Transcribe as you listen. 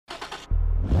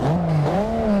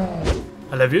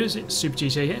Hello viewers, it's Super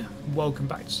GT here. Welcome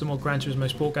back to some more Gran Turismo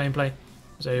Sport gameplay.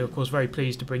 So of course very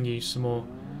pleased to bring you some more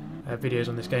videos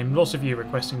on this game. Lots of you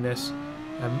requesting this.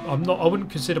 I wouldn't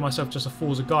consider myself just a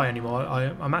Forza guy anymore.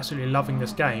 I'm absolutely loving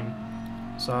this game.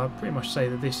 So I pretty much say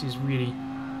that this is really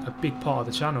a big part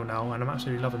of the channel now, and I'm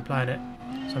absolutely loving playing it.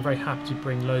 So I'm very happy to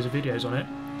bring loads of videos on it.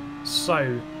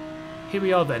 So here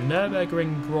we are then,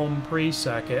 Nurburgring Grand Prix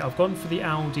circuit. I've gone for the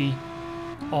Audi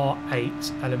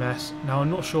R8 LMS. Now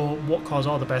I'm not sure what cars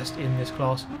are the best in this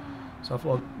class, so I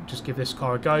thought I'd just give this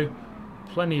car a go.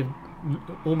 Plenty of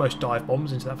almost dive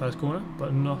bombs into that first corner,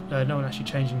 but no one actually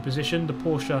changing position. The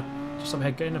Porsche just up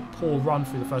ahead getting a poor run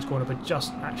through the first corner, but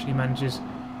just actually manages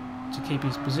to keep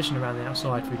his position around the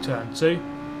outside through turn 2.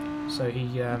 So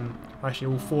he actually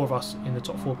all four of us in the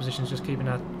top 4 positions just keeping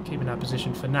our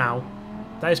position for now.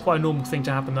 That is quite a normal thing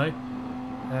to happen though.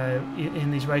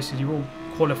 In these races you're all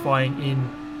qualifying in,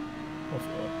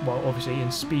 well, obviously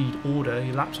in speed order,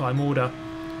 your lap time order.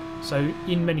 So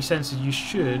in many senses you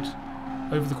should,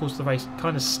 over the course of the race,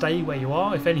 kind of stay where you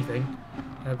are, if anything,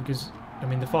 because I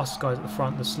mean the fastest guys at the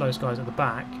front, the slowest guys at the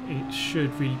back, it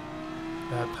should really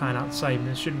pan out the same.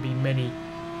 There shouldn't be many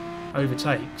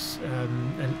overtakes,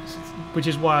 and which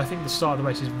is why I think the start of the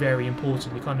race is very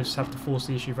important. You kind of just have to force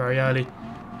the issue very early,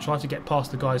 try to get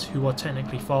past the guys who are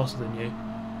technically faster than you,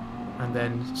 and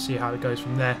then see how it goes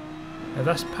from there.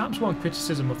 That's perhaps one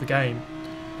criticism of the game,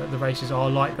 that the races are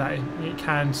like that. It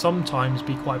can sometimes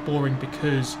be quite boring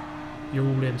because you're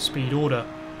all in speed order,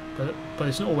 but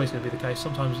it's not always going to be the case.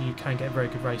 Sometimes you can get very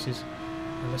good races,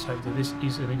 and let's hope that this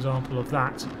is an example of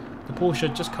that. The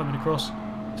Porsche just coming across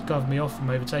to cover me off from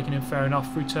overtaking him, fair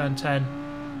enough, through turn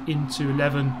 10 into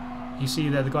 11. You see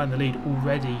there the guy in the lead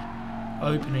already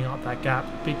opening up that gap,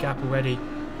 big gap already.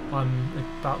 I'm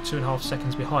about 2.5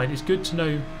 seconds behind. It's good to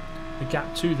know the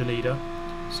gap to the leader.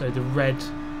 So the red,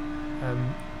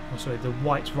 the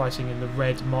white writing in the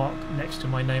red mark next to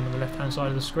my name on the left hand side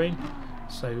of the screen.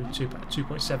 So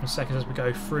 2.7 seconds as we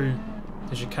go through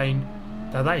the chicane.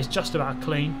 Now that is just about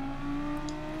clean.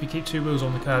 If you keep 2 wheels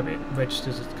on the curb, it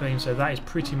registers as clean. So that is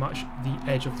pretty much the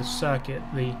edge of the circuit,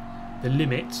 the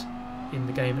limit in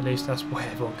the game at least. That's where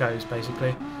everyone goes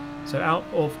basically. So out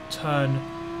of turn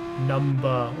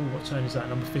number, what turn is that?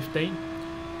 Number 15,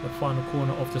 the final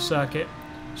corner of the circuit.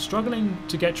 Struggling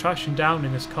to get traction down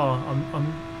in this car.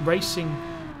 I'm racing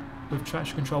with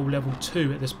traction control level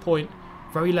 2 at this point.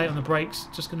 Very late on the brakes,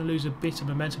 just going to lose a bit of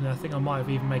momentum, and I think I might have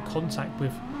even made contact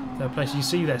with third place. You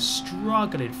see they're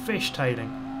struggling, fishtailing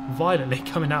violently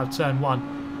coming out of turn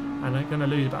 1, and I'm going to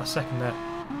lose about a second there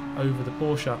over the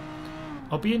Porsche.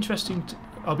 I'll be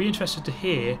interested to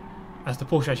hear, as the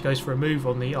Porsche actually goes for a move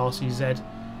on the RCZ,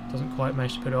 doesn't quite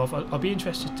manage to put it off. I'll be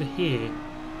interested to hear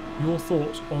your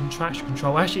thoughts on traction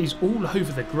control. Actually, he's all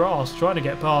over the grass trying to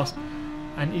get past,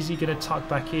 and is he going to tuck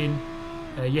back in?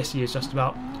 Yes, he is, just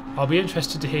about. I'll be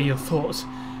interested to hear your thoughts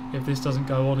if this doesn't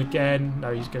go on again.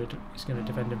 No, he's going to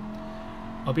defend him.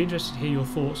 I'll be interested to hear your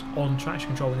thoughts on traction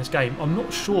control in this game. I'm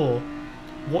not sure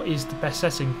what is the best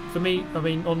setting for me. I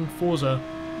mean, on Forza,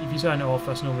 if you turn it off,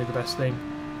 that's normally the best thing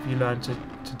if you learn to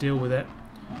deal with it.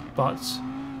 But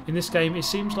in this game, it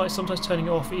seems like sometimes turning it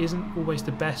off isn't always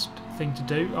the best thing to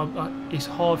do. It's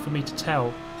hard for me to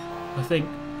tell. I think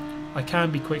I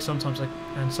can be quick sometimes,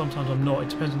 and sometimes I'm not. It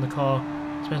depends on the car,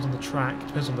 it depends on the track, it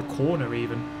depends on the corner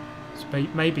even. So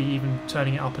maybe even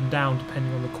turning it up and down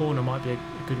depending on the corner might be a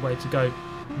good way to go.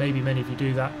 Maybe many of you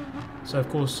do that. So of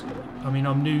course, I mean,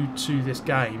 I'm new to this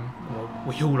game. Well,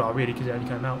 we all are really, because it only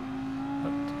came out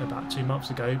about 2 months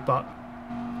ago, but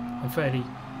I'm fairly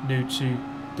new to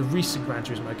the recent Gran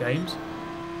Turismo games,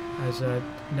 as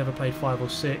never played 5 or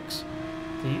 6.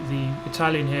 The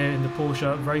Italian here in the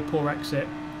Porsche, very poor exit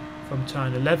from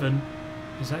turn 11.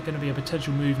 Is that going to be a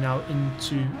potential move now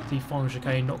into the final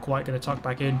chicane? Not quite going to tuck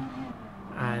back in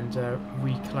and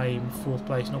reclaim 4th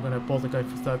place. Not going to bother going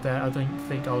for 3rd there. I don't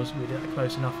think I was really that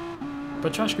close enough.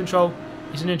 But traction control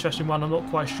is an interesting one. I'm not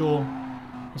quite sure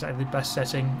exactly the best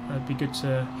setting. It'd be good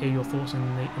to hear your thoughts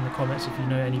in the comments if you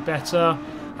know any better.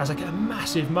 As I get a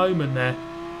massive moment there,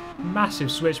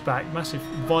 massive switchback, massive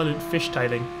violent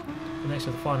fishtailing next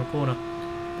to the final corner.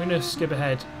 We're going to skip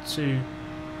ahead to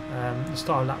the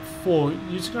start of lap 4.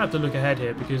 You're just going to have to look ahead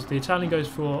here, because the Italian goes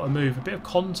for a move, a bit of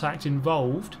contact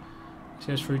involved. He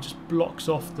goes through, just blocks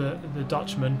off the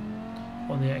Dutchman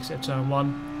on the exit of turn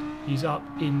 1. He's up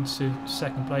into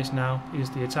 2nd place now, is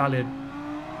the Italian.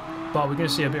 But we're going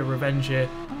to see a bit of revenge here.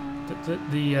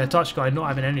 The Dutch guy not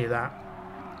having any of that.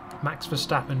 Max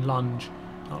Verstappen lunge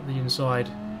up the inside.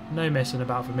 No messing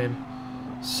about from him.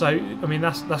 So, I mean,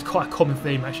 that's quite a common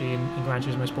theme actually in Gran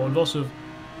Turismo Sport. Lots of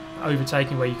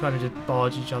overtaking where you kind of just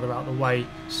barge each other out the way,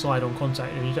 side on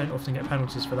contact, and you don't often get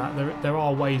penalties for that. There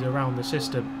are ways around the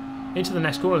system. Into the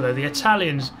next corner though, the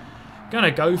Italian's going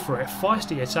to go for it.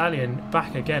 Feisty Italian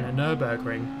back again at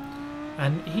Nurburgring,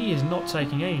 and he is not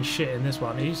taking any shit in this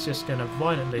one. He's just going to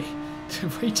violently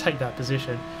retake that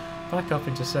position, back up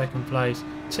into second place,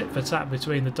 tit for tat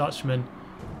between the Dutchman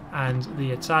and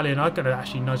the Italian. I'm going to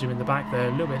actually nudge him in the back there,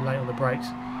 a little bit late on the brakes,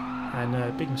 and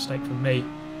a big mistake from me.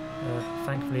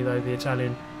 Thankfully though, the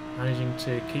Italian managing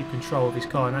to keep control of his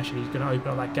car, and actually he's going to open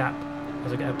up that gap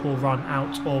as I get a poor run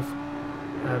out of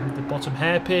the bottom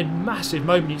hairpin. Massive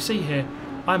moment. You see here,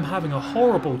 I'm having a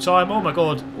horrible time. Oh my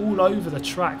god, all over the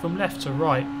track from left to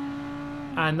right,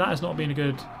 and that has not been a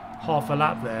good half a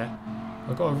lap there.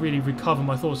 I've got to really recover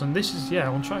my thoughts, and this is, yeah,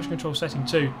 on traction control setting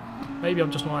 2. Maybe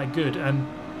I'm just not that good. And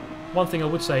one thing I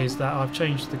would say is that I've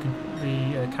changed the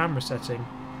camera setting,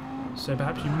 so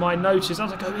perhaps you might notice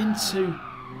as I go into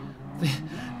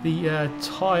the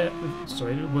tyre,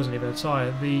 sorry, it wasn't even a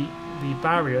tyre, the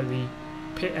barrier, the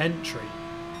pit entry.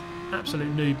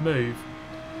 Absolute noob move.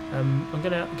 I'm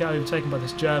going to get overtaken by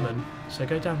this German, so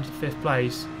go down to 5th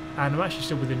place, and I'm actually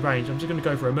still within range. I'm just going to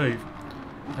go for a move.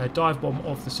 Dive bomb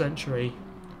of the century,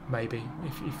 maybe,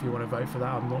 if you want to vote for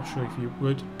that. I'm not sure if you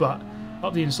would, but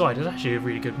up the inside is actually a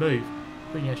really good move.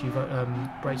 I think he actually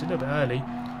braked a little bit early.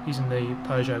 He's in the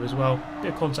Peugeot as well.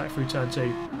 Bit of contact through turn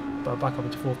 2, but back up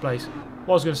into 4th place. What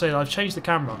I was going to say, I've changed the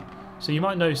camera, so you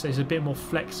might notice that it's a bit more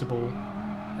flexible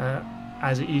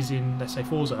as it is in, let's say,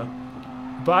 Forza.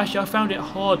 But actually I found it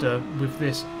harder with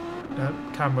this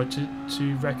camera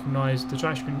to recognise the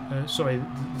traction,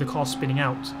 the car spinning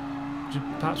out, which is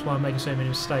perhaps why I'm making so many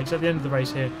mistakes. At the end of the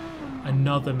race here,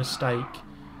 another mistake,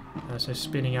 so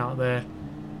spinning out there.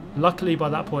 Luckily by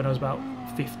that point I was about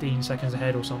 15 seconds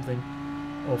ahead or something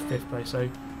of 5th place, so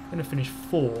I'm going to finish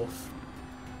 4th.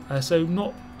 So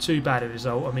not too bad a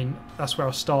result. I mean, that's where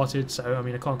I started, so I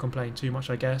mean I can't complain too much,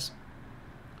 I guess.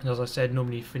 And as I said,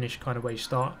 normally you finish kind of where you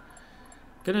start.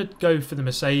 Gonna go for the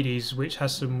Mercedes, which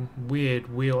has some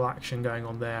weird wheel action going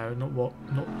on there. Not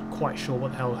quite sure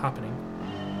what the hell is happening.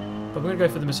 But we're gonna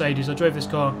go for the Mercedes. I drove this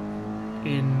car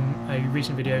in a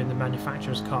recent video in the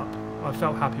Manufacturers Cup. I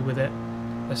felt happy with it.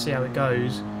 Let's see how it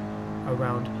goes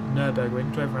around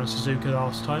Nurburgring. Drove around Suzuka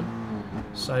last time,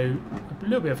 so a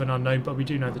little bit of an unknown, but we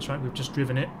do know the track. We've just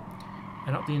driven it.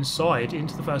 And up the inside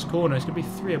into the first corner. It's going to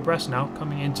be 3 abreast now,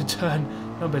 coming into turn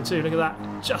number 2. Look at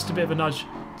that, just a bit of a nudge.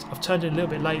 I've turned in a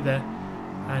little bit late there,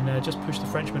 and just pushed the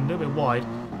Frenchman a little bit wide.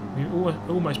 We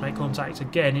almost make contact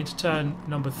again into turn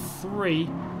number 3.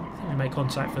 I think we made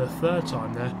contact for the 3rd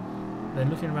time there.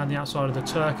 Then looking around the outside of the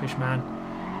Turkish man,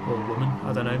 or woman,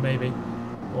 I don't know, maybe.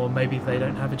 Or maybe they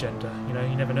don't have a gender, you know,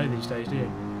 you never know these days, do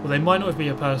you? Well, they might not even be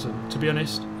a person, to be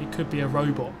honest. It could be a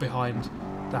robot behind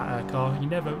that car. You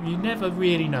never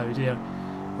really know, do you?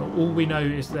 But all we know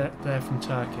is that they're from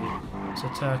Turkey. It's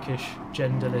a Turkish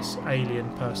genderless alien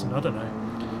person. I don't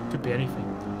know. Could be anything.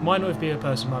 Might not even be a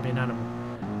person, might be an animal.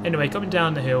 Anyway, coming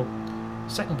down the hill,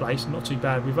 2nd place, not too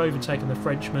bad. We've overtaken the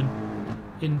Frenchman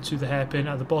into the hairpin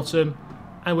at the bottom,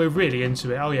 and we're really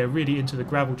into it. Oh yeah, really into the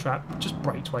gravel trap. Just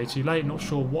braked way too late. Not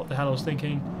sure what the hell I was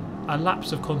thinking. A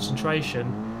lapse of concentration,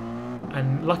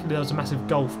 and luckily there was a massive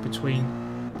gulf between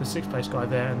the 6th place guy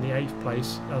there and the 8th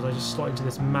place, as I just slot into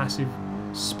this massive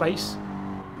space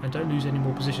and don't lose any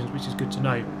more positions, which is good to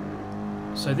know.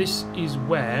 So this is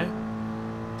where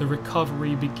the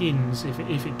recovery begins, if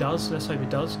it does. Let's hope it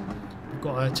does. We've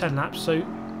got 10 laps, so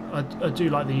I do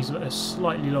like these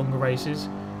slightly longer races.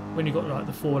 When you've got like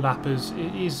the 4 lappers, I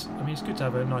mean, it's good to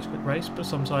have a nice quick race, but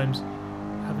sometimes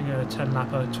having a 10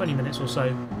 lapper, 20 minutes or so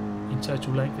in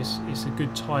total length is a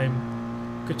good time.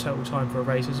 Good total time for a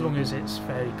race, as long as it's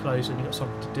fairly close and you've got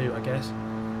something to do, I guess.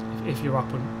 If you're up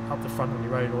the front on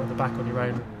your own, or at the back on your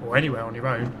own, or anywhere on your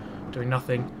own, doing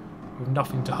nothing, with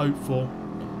nothing to hope for,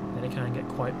 then it can get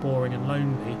quite boring and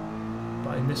lonely.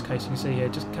 But in this case, you can see here,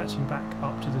 just catching back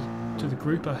up to the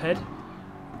group ahead,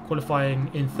 qualifying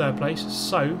in 3rd place.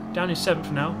 So down in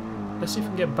 7th now. Let's see if we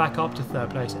can get back up to 3rd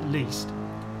place at least.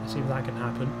 Let's see if that can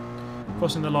happen.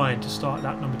 Crossing the line to start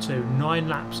lap number 2. 9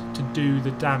 laps to do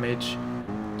the damage.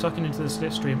 Tucking into the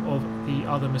slipstream of the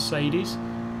other Mercedes,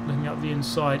 looking up the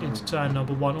inside into turn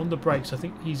number 1 on the brakes. I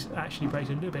think he's actually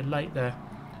braked a little bit late there.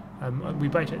 We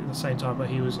braked at the same time, but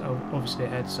he was obviously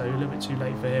ahead, so a little bit too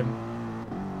late for him.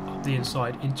 Up the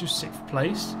inside into 6th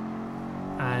place,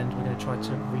 and we're going to try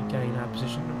to regain our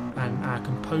position and our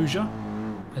composure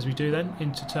as we do then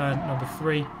into turn number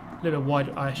 3. A little bit wide.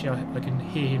 I can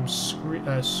hear him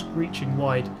screeching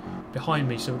wide behind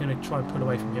me, so we're going to try and pull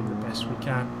away from him the best we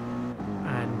can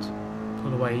and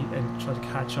pull away and try to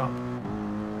catch up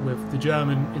with the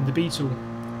German in the Beetle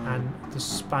and the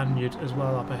Spaniard as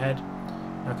well up ahead.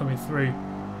 Now coming through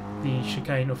the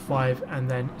chicane of 5 and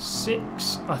then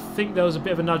 6. I think there was a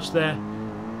bit of a nudge there.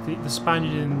 The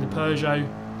Spaniard in the Peugeot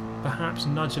perhaps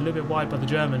nudged a little bit wide by the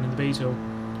German in the Beetle.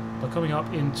 But coming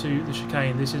up into the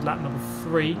chicane, this is lap number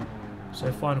 3,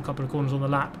 so final couple of corners on the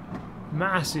lap.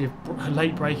 Massive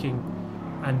late braking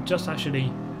and just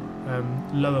actually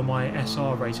lower my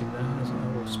SR rating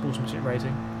there, or sportsmanship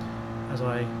rating, as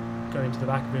I go into the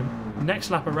back of him.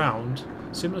 Next lap around,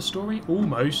 similar story,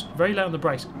 almost. Very late on the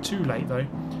brakes, too late though,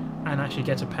 and actually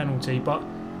get a penalty. But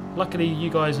luckily you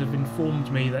guys have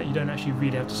informed me that you don't actually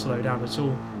really have to slow down at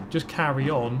all. Just carry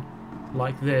on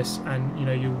like this and you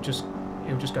know it'll just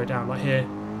go down. Like here,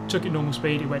 took it normal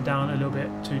speed, it went down a little bit,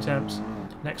 2 tenths.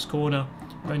 Next corner,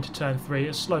 going to turn 3,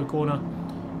 a slow corner.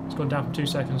 It's gone down from 2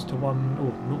 seconds to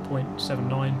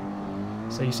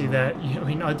 0.79. So you see there, I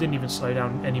mean, I didn't even slow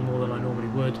down any more than I normally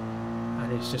would,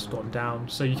 and it's just gone down.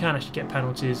 So you can actually get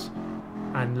penalties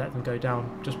and let them go down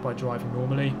just by driving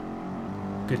normally.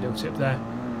 Good little tip there.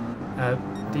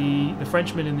 The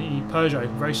Frenchman in the Peugeot,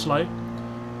 very slow,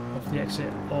 off the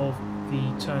exit of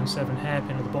the turn 7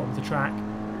 hairpin at the bottom of the track,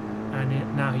 and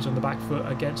now he's on the back foot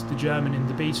against the German in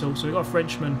the Beetle. So we've got a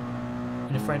Frenchman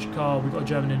in a French car, we've got a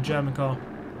German in a German car,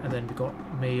 and then we've got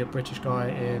me, a British guy,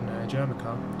 in a German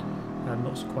car.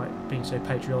 Not quite being so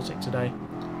patriotic today.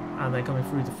 And then coming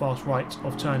through the fast right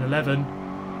of turn 11.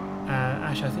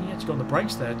 Actually, I think he had to go on the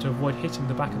brakes there to avoid hitting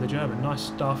the back of the German. Nice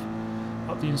stuff.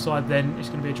 Up the inside then, it's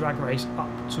going to be a drag race up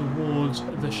towards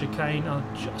the chicane. I'm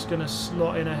just going to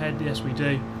slot in ahead. Yes, we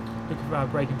do. Looking for our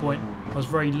braking point. I was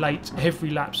very late every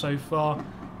lap so far,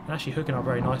 and actually hooking up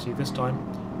very nicely this time.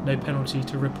 No penalty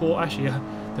to report. Actually,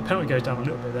 the penalty goes down a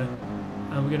little bit there.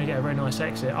 And we're going to get a very nice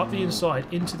exit. Up the inside,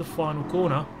 into the final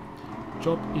corner.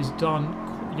 Job is done.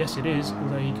 Yes, it is,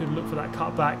 although he could look for that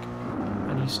cut back,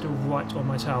 and he's still right on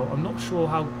my tail. I'm not sure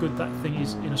how good that thing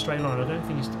is in a straight line. I don't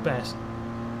think it's the best.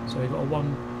 So we've got a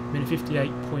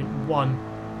 1:58.1.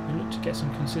 We look to get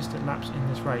some consistent laps in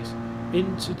this race.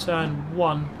 Into turn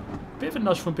 1, bit of a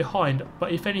nudge from behind,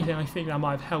 but if anything, I think that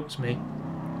might have helped me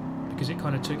because it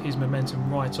kind of took his momentum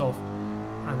right off,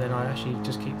 and then I actually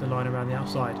just keep the line around the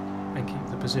outside and keep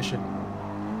the position.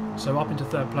 So up into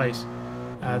 3rd place.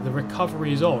 The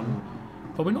recovery is on,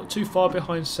 but we're not too far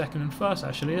behind 2nd and 1st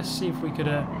actually. Let's see if we could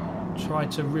try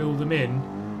to reel them in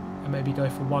and maybe go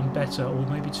for 1 better or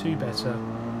maybe 2 better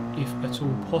if at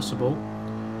all possible.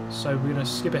 So we're going to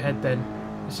skip ahead then.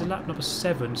 This is lap number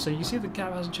 7, so you see the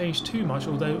gap hasn't changed too much,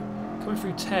 although coming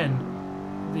through 10,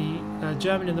 the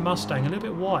German in the Mustang a little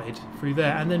bit wide through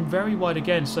there, and then very wide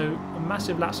again, so a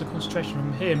massive lapse of concentration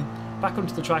from him. Back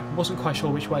onto the track, wasn't quite sure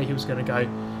which way he was going to go,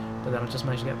 but then I just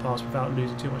managed to get past without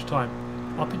losing too much time.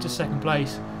 Up into 2nd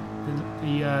place,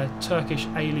 the Turkish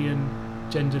alien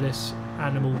genderless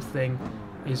animal thing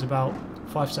is about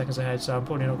 5 seconds ahead, so I'm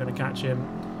probably not going to catch him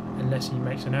unless he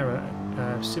makes an error,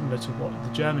 similar to what the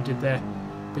German did there.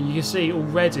 But you can see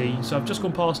already, so I've just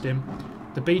gone past him,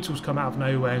 the Beetles come out of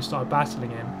nowhere and started battling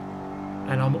him,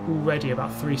 and I'm already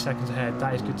about 3 seconds ahead.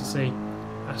 That is good to see.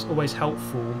 That's always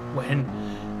helpful when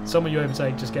someone you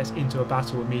overtake just gets into a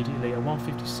battle immediately. A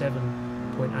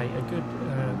 1:57.8, a good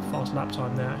fast lap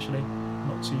time there actually,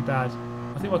 not too bad.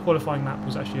 I think my qualifying lap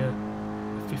was actually a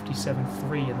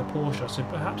 57.3 in the Porsche, so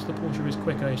perhaps the Porsche is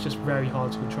quicker, it's just very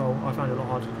hard to control. I found it a lot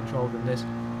harder to control than this.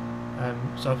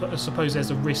 So I suppose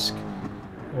there's a risk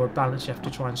or a balance you have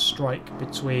to try and strike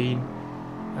between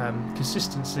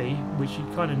consistency, which you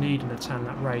kind of need in a 10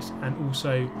 lap race, and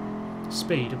also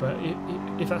speed. But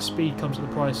if that speed comes at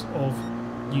the price of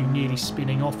you nearly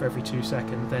spinning off every 2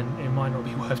 seconds, then it might not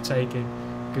be worth taking,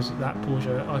 because that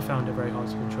Porsche, I found it very hard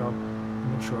to control.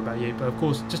 I'm not sure about you, but of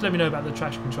course just let me know about the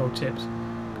traction control tips,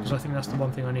 because I think that's the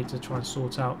one thing I need to try and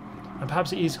sort out. And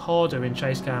perhaps it is harder in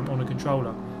chase cam on a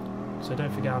controller, so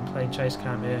don't forget I'm playing chase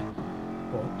cam here.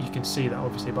 Well, you can see that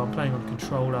obviously, but I'm playing on a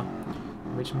controller,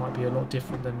 which might be a lot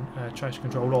different than traction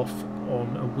control off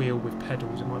on a wheel with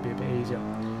pedals. It might be a bit easier.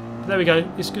 But there we go,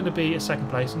 it's going to be a 2nd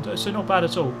place, and so not bad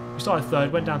at all. We started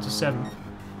 3rd, went down to 7th,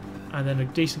 and then a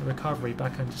decent recovery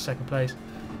back into 2nd place.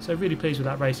 So really pleased with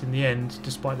that race in the end,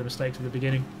 despite the mistakes at the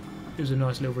beginning. It was a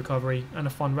nice little recovery and a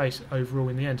fun race overall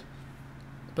in the end.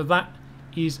 But that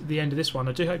is the end of this one.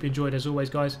 I do hope you enjoyed, as always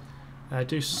guys.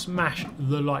 Do smash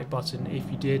the like button if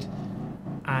you did,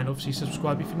 and obviously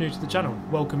subscribe if you're new to the channel.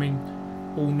 Welcoming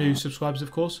all new subscribers,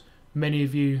 of course. Many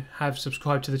of you have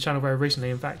subscribed to the channel very recently.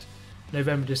 In fact,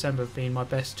 November, December have been my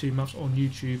best 2 months on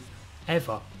YouTube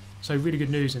ever. So really good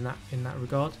news in that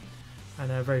regard,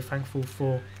 and very thankful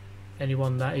for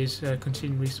anyone that is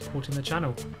continually supporting the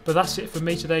channel. But that's it for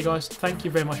me today, guys. Thank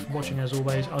you very much for watching as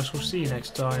always. I shall see you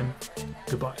next time.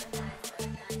 Goodbye.